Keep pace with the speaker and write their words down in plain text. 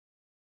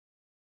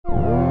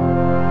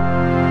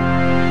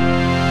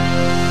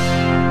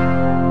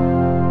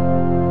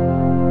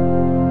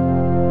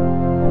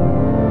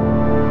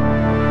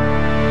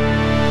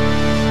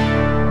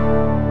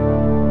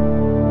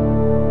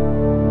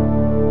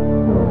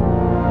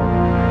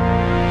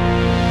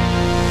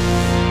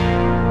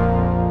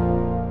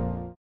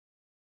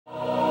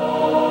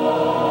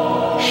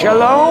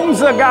Shalom,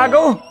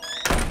 Zagagel.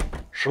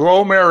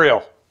 Shalom,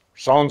 Ariel.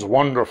 Sounds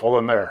wonderful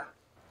in there.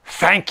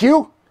 Thank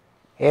you.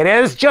 It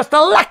is just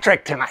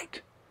electric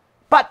tonight.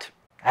 But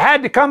I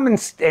had to come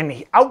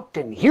and out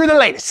and hear the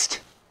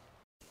latest.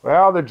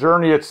 Well, the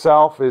journey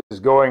itself is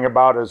going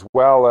about as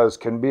well as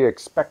can be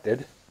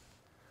expected.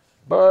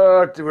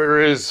 But there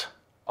is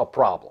a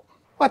problem.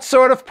 What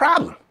sort of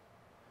problem?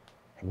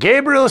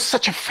 Gabriel is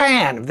such a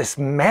fan of this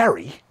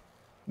Mary.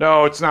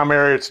 No, it's not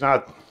Mary. It's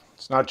not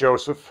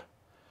Joseph.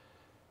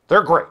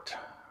 They're great.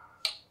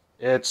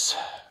 It's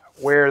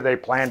where they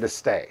plan to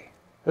stay.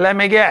 Let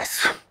me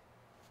guess.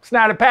 It's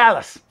not a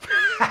palace.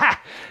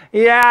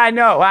 Yeah, I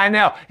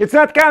know. It's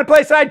not the kind of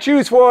place I'd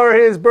choose for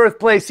his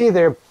birthplace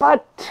either.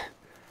 But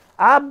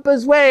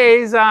Abba's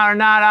ways are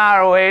not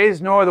our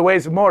ways, nor the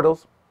ways of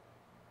mortals.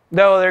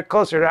 Though they're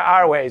closer to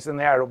our ways than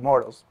they are to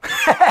mortals.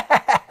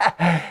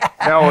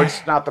 No,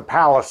 it's not the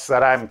palace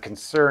that I'm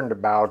concerned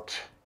about.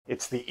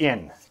 It's the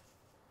inn.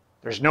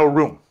 There's no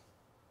room.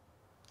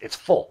 It's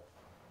full.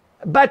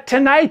 But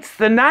tonight's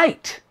the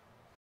night.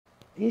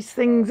 These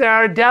things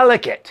are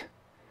delicate.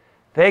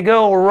 They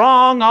go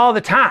wrong all the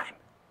time.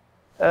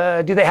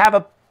 Do they have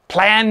a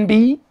plan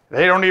B?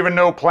 They don't even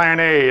know plan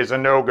A is a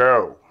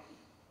no-go.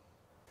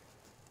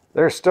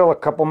 They're still a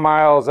couple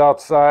miles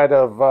outside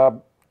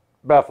of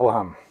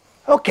Bethlehem.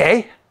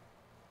 Okay.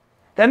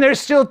 Then there's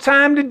still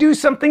time to do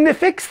something to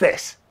fix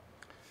this.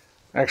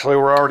 Actually,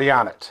 we're already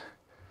on it.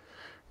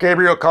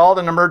 Gabriel called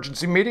an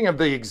emergency meeting of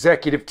the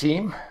executive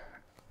team.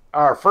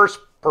 Our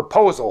first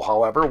proposal,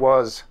 however,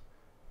 was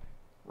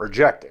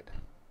rejected.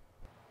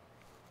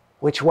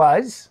 Which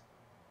was?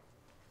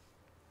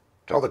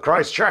 Tell the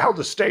Christ child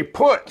to stay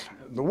put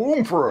in the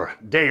womb for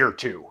a day or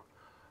two.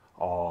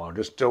 Oh,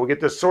 just till we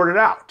get this sorted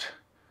out.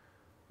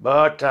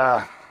 But,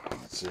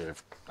 let's see,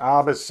 if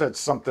Abba said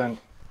something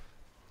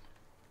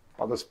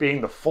about this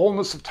being the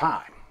fullness of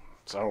time.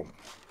 So,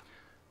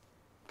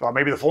 thought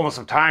maybe the fullness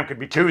of time could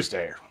be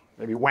Tuesday or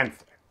maybe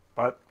Wednesday.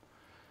 But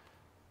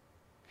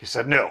he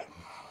said no.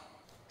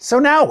 So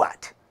now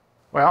what?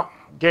 Well,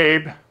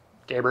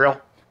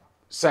 Gabriel,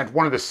 sent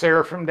one of the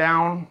seraphim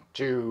down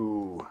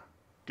to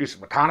do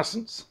some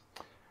reconnaissance.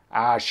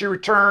 She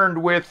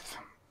returned with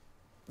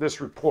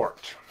this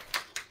report.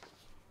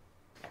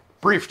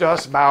 Briefed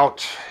us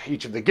about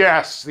each of the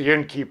guests, the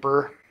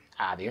innkeeper,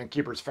 the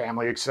innkeeper's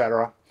family,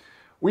 etc.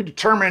 We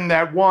determined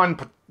that one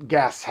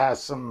guest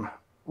has some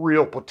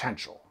real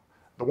potential.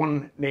 The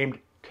one named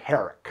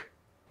Tarek.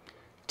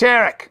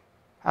 Tarek,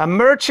 a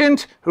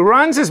merchant who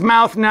runs his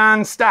mouth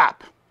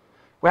non-stop,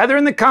 whether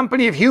in the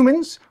company of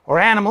humans or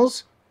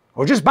animals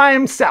or just by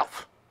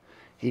himself.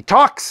 He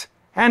talks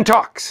and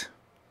talks.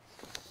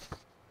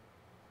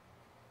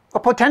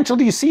 What potential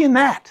do you see in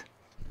that?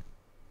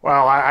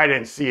 Well, I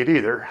didn't see it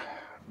either.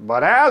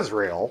 But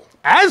Azrael...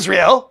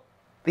 Azrael?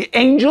 The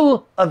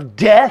angel of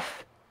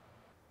death?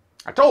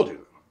 I told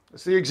you,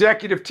 it's the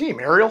executive team,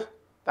 Ariel.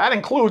 That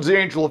includes the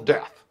angel of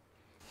death.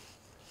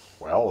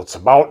 Well, it's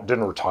about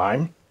dinner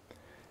time.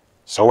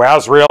 So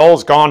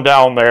Azrael's gone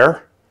down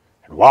there,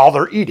 and while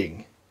they're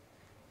eating,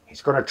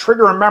 he's going to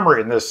trigger a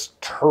memory in this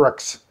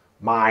Tarek's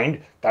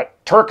mind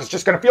that Tarek is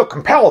just going to feel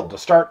compelled to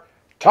start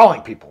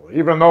telling people,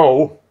 even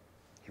though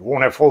he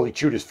won't have fully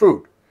chewed his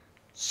food.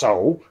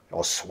 So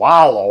he'll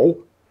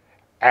swallow,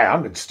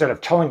 and instead of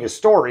telling his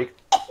story,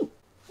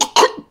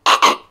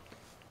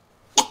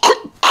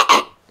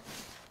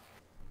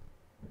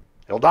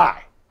 he'll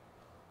die.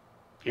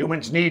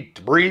 Humans need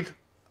to breathe.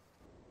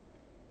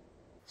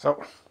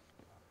 So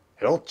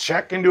he'll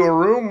check into a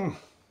room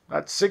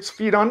that's 6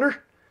 feet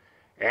under,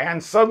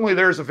 and suddenly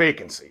there's a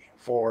vacancy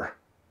for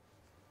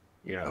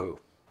you know who.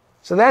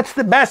 So that's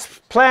the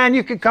best plan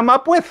you could come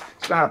up with?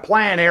 It's not a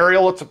plan,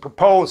 Ariel, it's a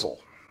proposal.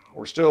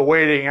 We're still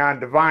waiting on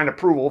divine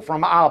approval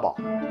from Abba.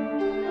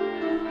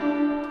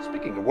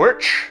 Speaking of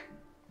which,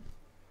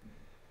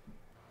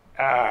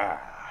 I'm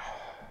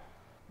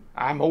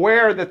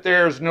aware that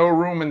there's no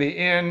room in the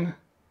inn.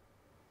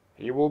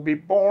 He will be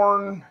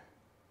born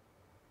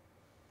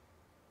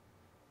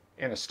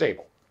in a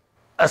stable.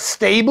 A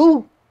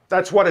stable?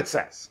 That's what it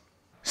says.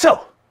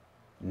 So,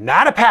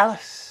 not a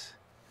palace,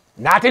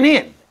 not an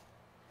inn,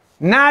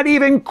 not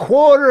even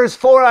quarters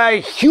for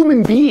a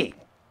human being.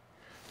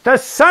 The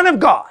Son of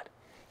God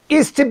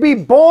is to be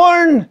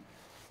born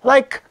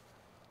like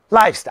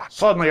livestock.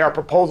 Suddenly our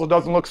proposal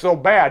doesn't look so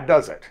bad,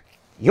 does it?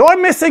 You're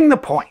missing the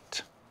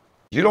point.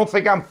 You don't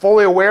think I'm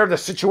fully aware of the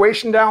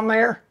situation down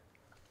there?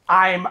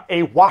 I'm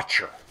a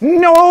watcher.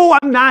 No,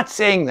 I'm not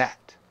saying that.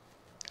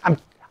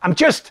 I'm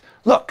just,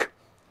 look,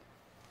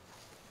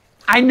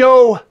 I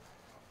know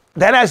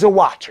that as a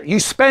watcher, you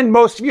spend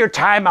most of your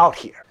time out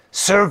here,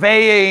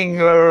 surveying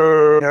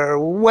or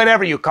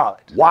whatever you call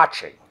it.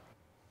 Watching.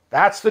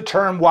 That's the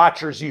term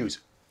watchers use.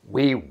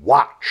 We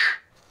watch.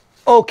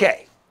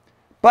 Okay,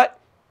 but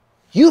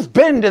you've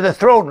been to the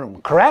throne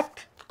room,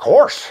 correct? Of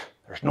course.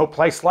 There's no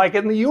place like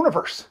it in the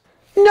universe.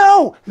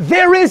 No,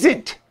 there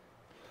isn't.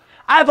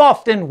 I've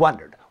often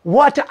wondered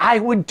what I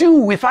would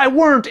do if I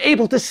weren't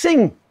able to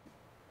sing.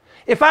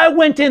 If I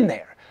went in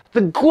there,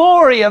 the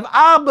glory of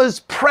Abba's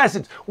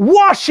presence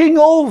washing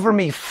over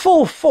me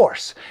full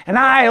force, and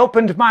I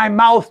opened my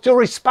mouth to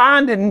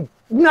respond and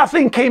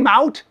nothing came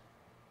out,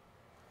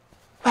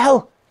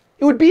 well,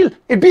 it'd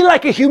be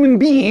like a human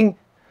being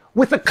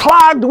with a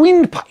clogged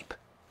windpipe,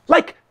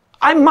 like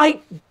I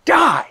might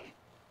die.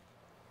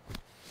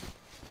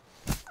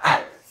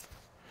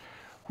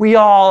 We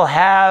all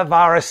have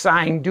our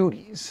assigned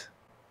duties,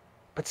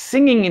 but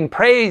singing in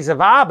praise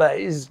of Abba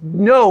is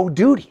no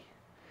duty.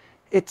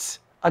 It's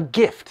a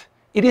gift.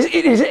 It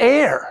is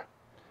air.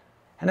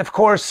 And of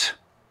course,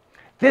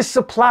 this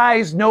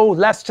applies no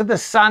less to the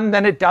Son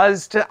than it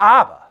does to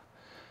Abba.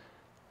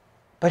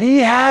 But he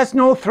has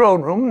no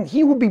throne room.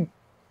 He will be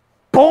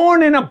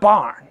born in a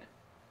barn.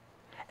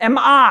 Am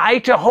I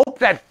to hope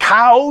that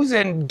cows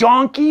and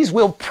donkeys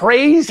will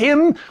praise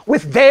him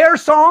with their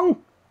song?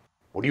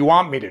 What do you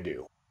want me to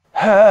do?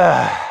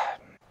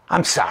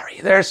 I'm sorry,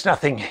 there's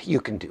nothing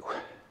you can do.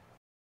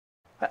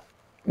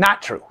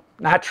 Not true,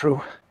 not true.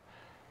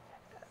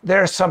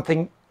 There's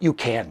something you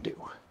can do.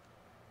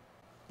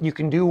 You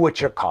can do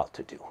what you're called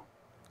to do.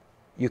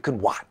 You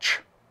can watch.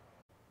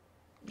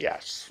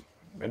 Yes,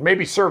 and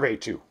maybe survey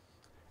too.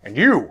 And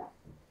you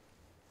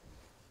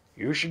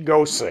should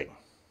go sing.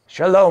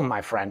 Shalom,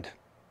 my friend.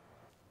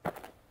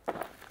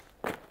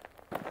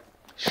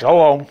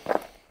 Shalom.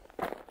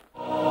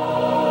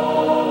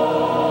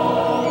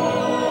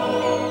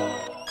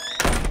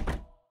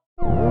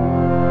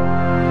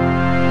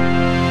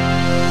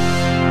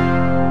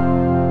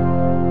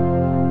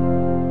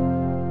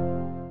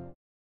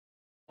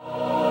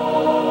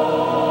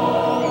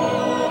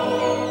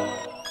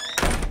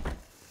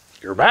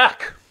 You're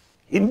back.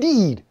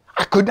 Indeed,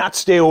 I could not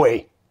stay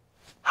away.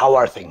 How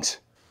are things?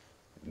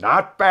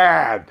 Not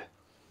bad.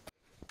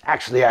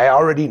 Actually, I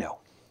already know.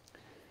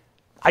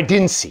 I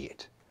didn't see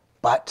it,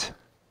 but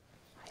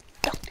I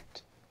felt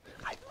it.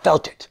 I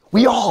felt it.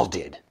 We all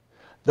did.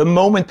 The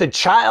moment the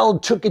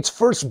child took its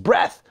first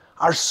breath,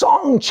 our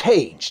song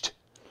changed.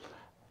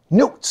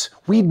 Notes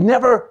we'd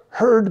never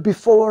heard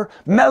before,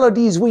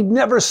 melodies we'd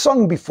never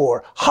sung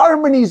before,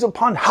 harmonies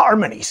upon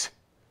harmonies.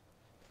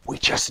 We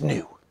just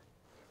knew.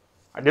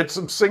 I did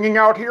some singing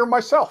out here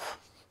myself.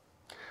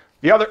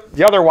 The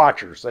other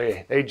watchers,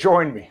 they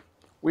joined me.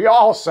 We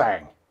all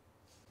sang.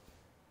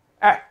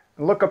 And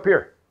look up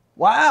here.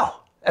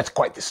 Wow, that's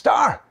quite the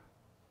star.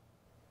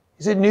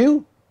 Is it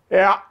new?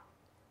 Yeah.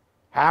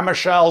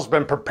 Hamishell's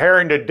been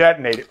preparing to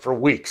detonate it for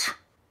weeks.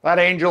 That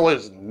angel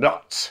is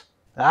nuts.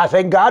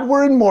 Thank God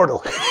we're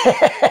immortal.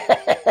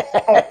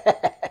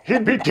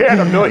 He'd be dead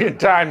a million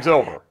times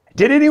over.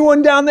 Did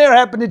anyone down there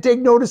happen to take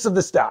notice of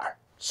the star?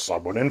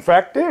 Someone in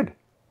fact did.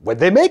 What'd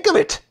they make of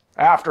it?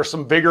 After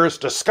some vigorous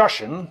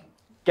discussion,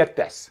 get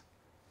this,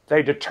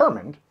 they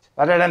determined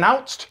that it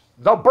announced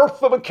the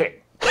birth of a king.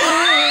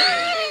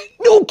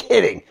 No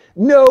kidding.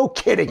 No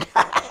kidding.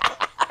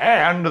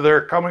 And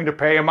they're coming to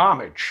pay him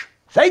homage.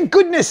 Thank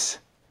goodness.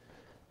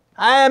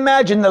 I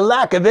imagine the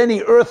lack of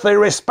any earthly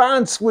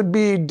response would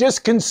be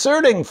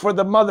disconcerting for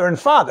the mother and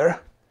father.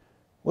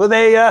 Will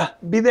they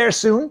be there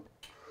soon?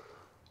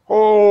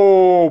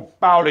 Oh,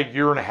 about a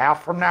year and a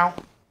half from now.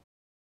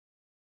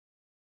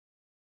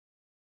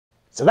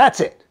 So that's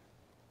it.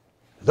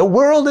 The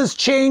world has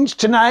changed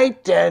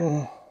tonight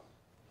and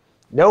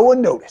no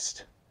one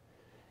noticed.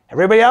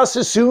 Everybody else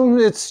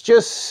assumed it's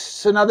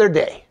just another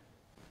day.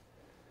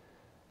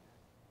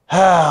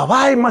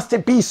 Why must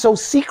it be so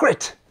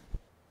secret?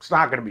 It's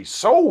not going to be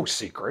so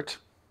secret.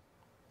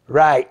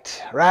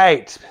 Right.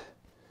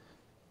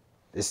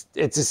 It's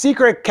a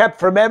secret kept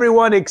from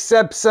everyone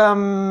except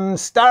some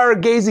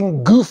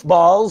stargazing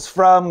goofballs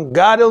from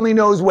God only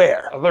knows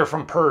where. They're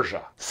from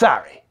Persia.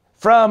 Sorry,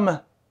 from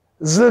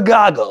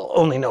Zagagel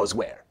only knows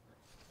where.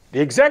 The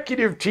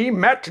executive team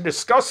met to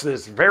discuss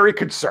this very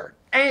concern.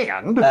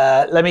 And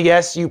let me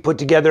guess, you put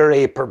together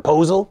a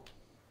proposal?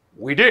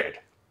 we did.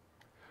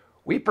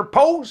 We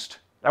proposed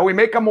that we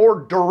make a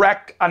more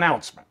direct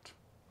announcement.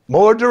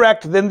 More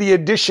direct than the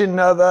addition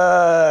of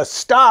a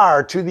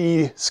star to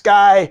the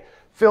sky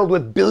filled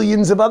with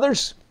billions of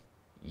others?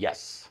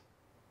 Yes.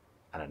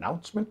 An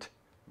announcement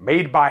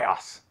made by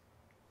us.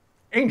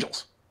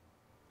 Angels.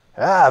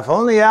 If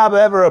only Abba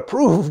ever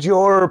approved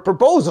your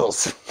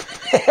proposals.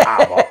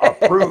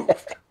 Abba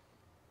approved.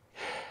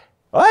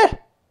 What?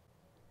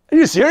 Are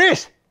you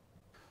serious?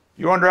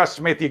 You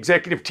underestimate the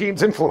executive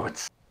team's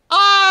influence.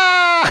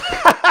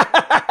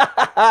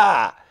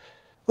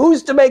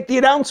 Who's to make the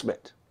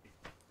announcement?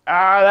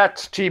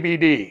 That's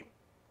TBD.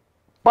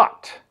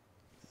 But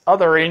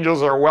other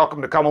angels are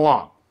welcome to come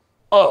along.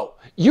 Oh,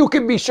 you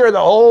can be sure the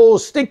whole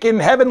stinking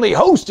heavenly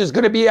host is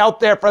going to be out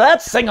there for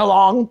that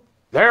sing-along.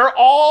 They're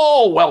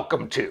all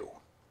welcome to.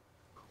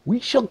 We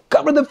shall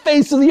cover the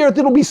face of the earth.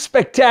 It'll be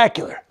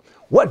spectacular.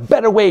 What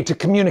better way to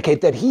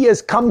communicate that he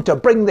has come to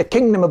bring the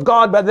kingdom of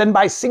God than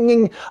by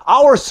singing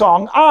our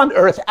song on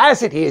earth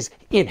as it is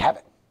in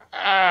heaven?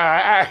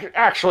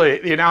 Actually,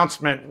 the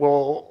announcement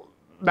will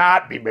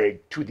not be made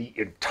to the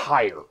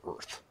entire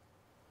earth.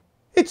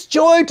 It's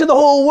joy to the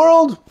whole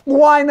world.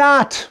 Why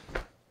not?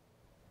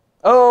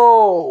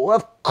 Oh,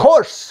 of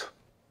course.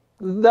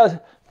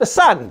 The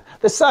sun.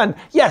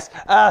 Yes,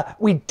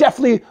 we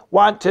definitely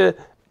want to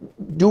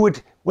do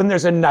it when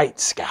there's a night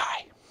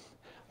sky.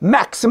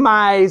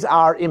 Maximize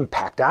our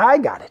impact. I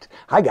got it.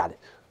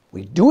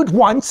 We do it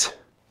once,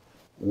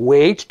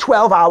 wait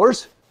 12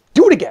 hours,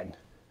 do it again.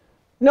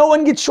 No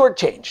one gets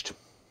shortchanged.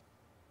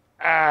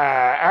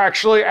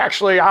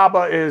 Actually,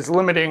 Abba is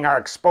limiting our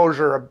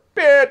exposure a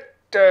bit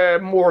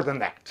more than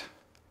that.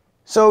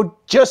 So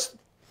just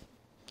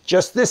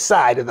this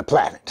side of the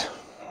planet.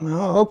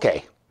 Oh,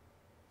 okay.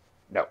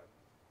 No.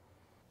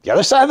 The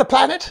other side of the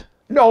planet?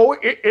 No,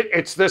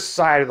 it's this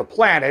side of the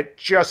planet,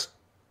 just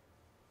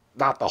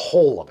not the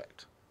whole of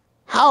it.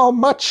 How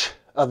much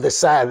of this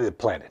side of the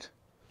planet?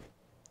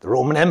 The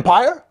Roman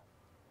Empire?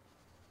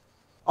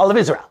 All of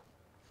Israel?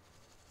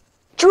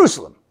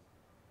 Jerusalem?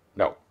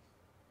 No.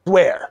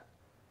 Where?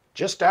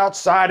 Just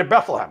outside of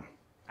Bethlehem.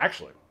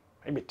 Actually,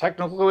 maybe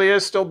technically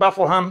is still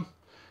Bethlehem.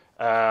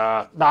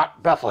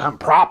 Not Bethlehem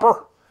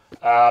proper,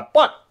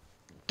 but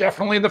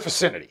definitely in the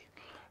vicinity.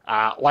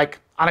 Like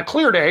on a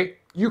clear day,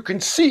 you can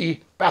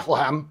see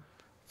Bethlehem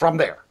from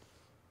there.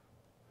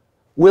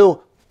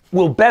 Will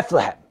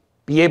Bethlehem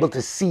be able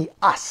to see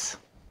us?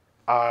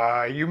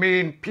 You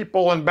mean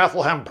people in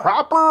Bethlehem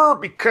proper?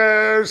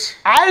 Because...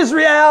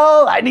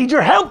 Azrael, I need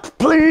your help,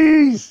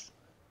 please.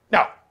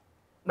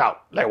 No,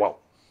 they won't.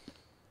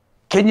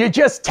 Can you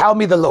just tell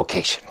me the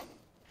location?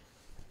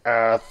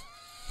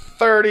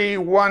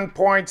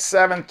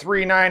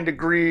 31.739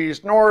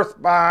 degrees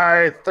north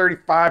by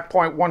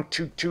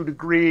 35.122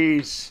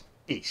 degrees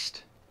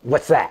east.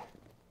 What's that?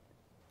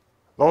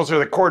 Those are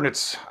the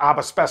coordinates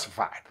Abba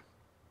specified.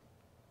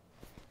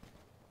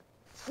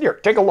 Here,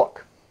 take a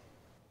look.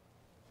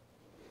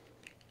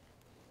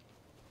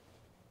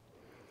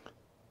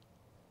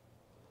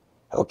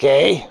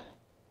 Okay,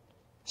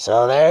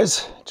 so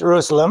there's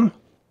Jerusalem.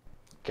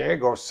 Okay,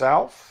 go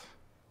south.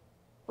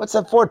 What's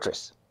a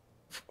fortress?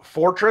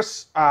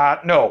 Fortress?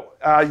 No,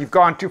 you've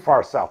gone too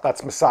far south.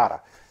 That's Masada.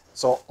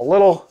 So a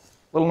little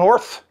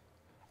north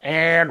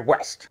and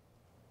west.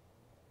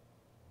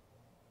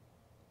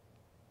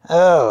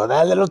 Oh,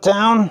 that little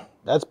town?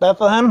 That's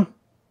Bethlehem?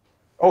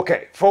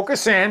 Okay,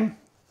 focus in.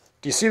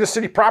 Do you see the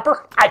city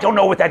proper? I don't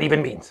know what that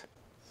even means.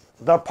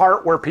 The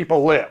part where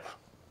people live.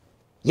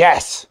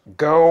 Yes.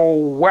 Go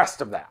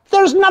west of that.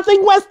 There's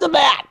nothing west of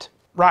that.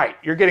 Right,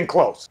 you're getting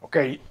close.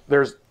 Okay,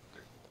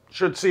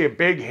 should see a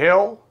big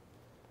hill.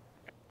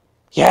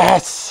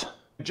 Yes.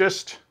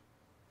 Just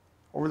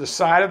over the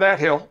side of that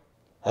hill.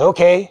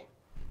 Okay.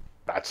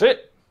 That's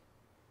it.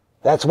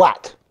 That's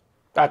what?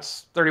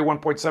 That's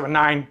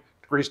 31.79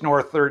 degrees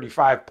north,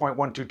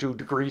 35.122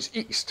 degrees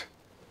east.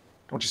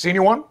 Don't you see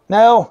anyone?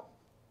 No.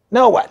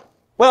 No what?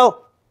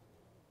 Well,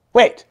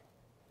 wait.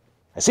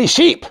 I see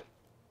sheep.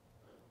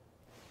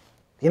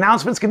 The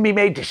announcements can be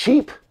made to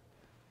sheep.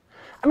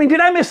 I mean,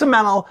 did I miss a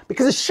memo?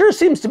 Because it sure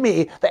seems to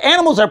me the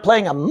animals are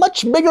playing a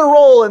much bigger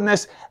role in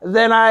this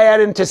than I had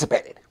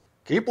anticipated.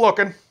 Keep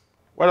looking.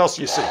 What else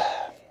do you see?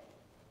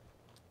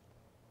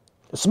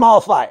 A small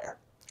fire.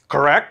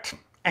 Correct.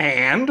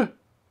 And?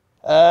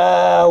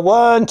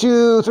 1,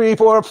 2, 3,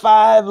 4,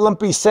 5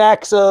 lumpy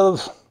sacks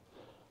of,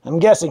 I'm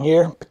guessing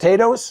here,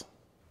 potatoes?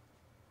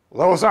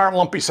 Those aren't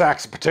lumpy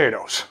sacks of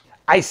potatoes.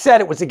 I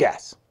said it was a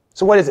guess.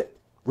 So what is it?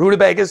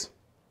 Rutabagas?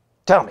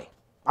 Tell me.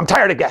 I'm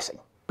tired of guessing.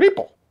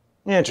 People.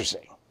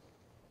 Interesting.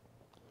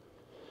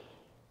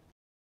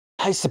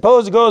 I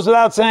suppose it goes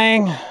without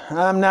saying,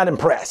 I'm not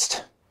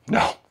impressed.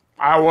 No,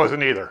 I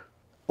wasn't either.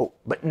 Oh,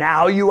 but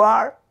now you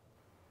are?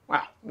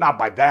 Well, not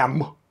by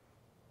them.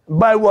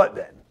 By what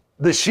then?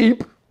 The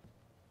sheep?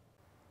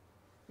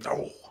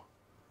 No,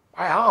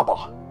 by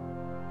Abba.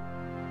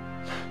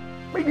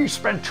 Maybe you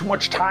spend too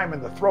much time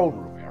in the throne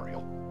room,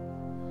 Ariel.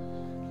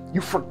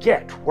 You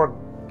forget where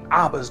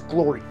Abba's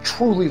glory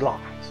truly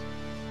lies.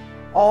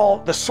 All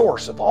the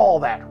source of all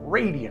that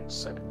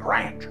radiance and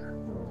grandeur.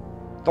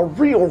 The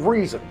real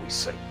reason we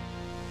sing.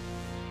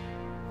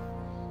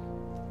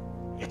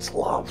 It's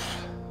love.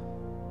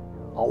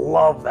 A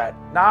love that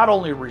not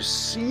only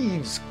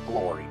receives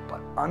glory,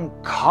 but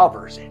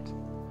uncovers it.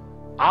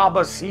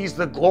 Abba sees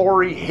the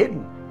glory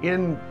hidden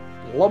in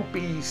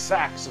lumpy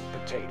sacks of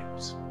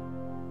potatoes.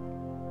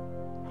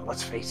 Now,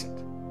 let's face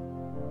it,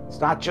 it's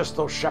not just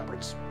those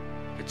shepherds.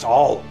 It's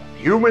all of them,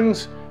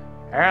 humans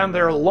and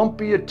their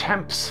lumpy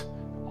attempts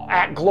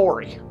at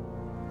glory.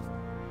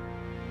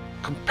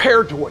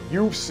 Compared to what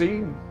you've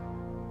seen,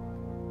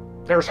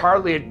 there's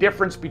hardly a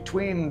difference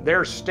between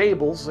their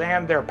stables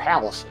and their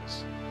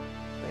palaces.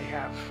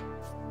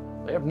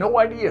 They have no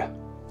idea.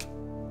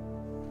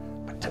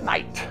 But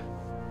tonight,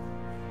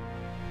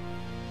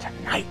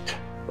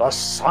 the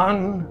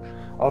Son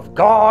of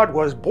God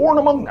was born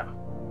among them.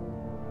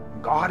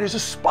 God is a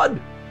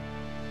spud,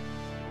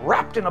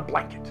 wrapped in a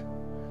blanket,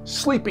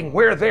 sleeping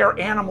where their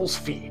animals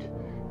feed.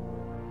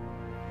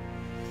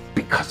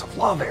 Because of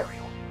love, Ariel.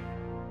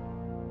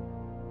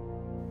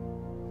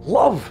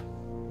 Love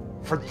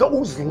for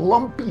those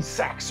lumpy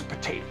sacks of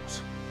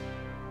potatoes.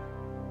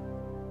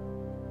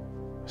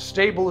 A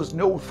stable is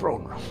no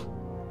throne room.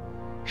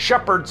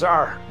 Shepherds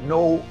are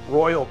no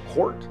royal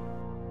court.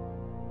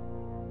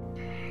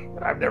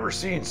 but I've never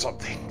seen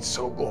something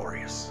so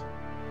glorious.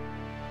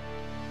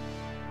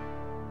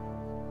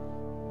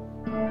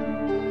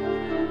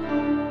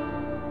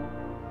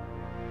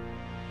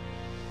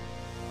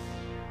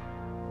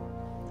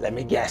 Let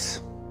me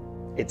guess.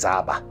 It's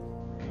Abba.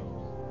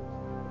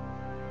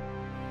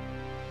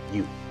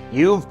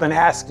 You've been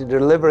asked to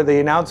deliver the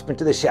announcement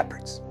to the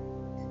shepherds.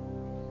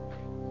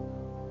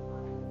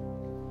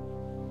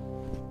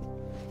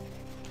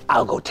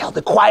 I'll go tell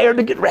the choir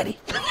to get ready.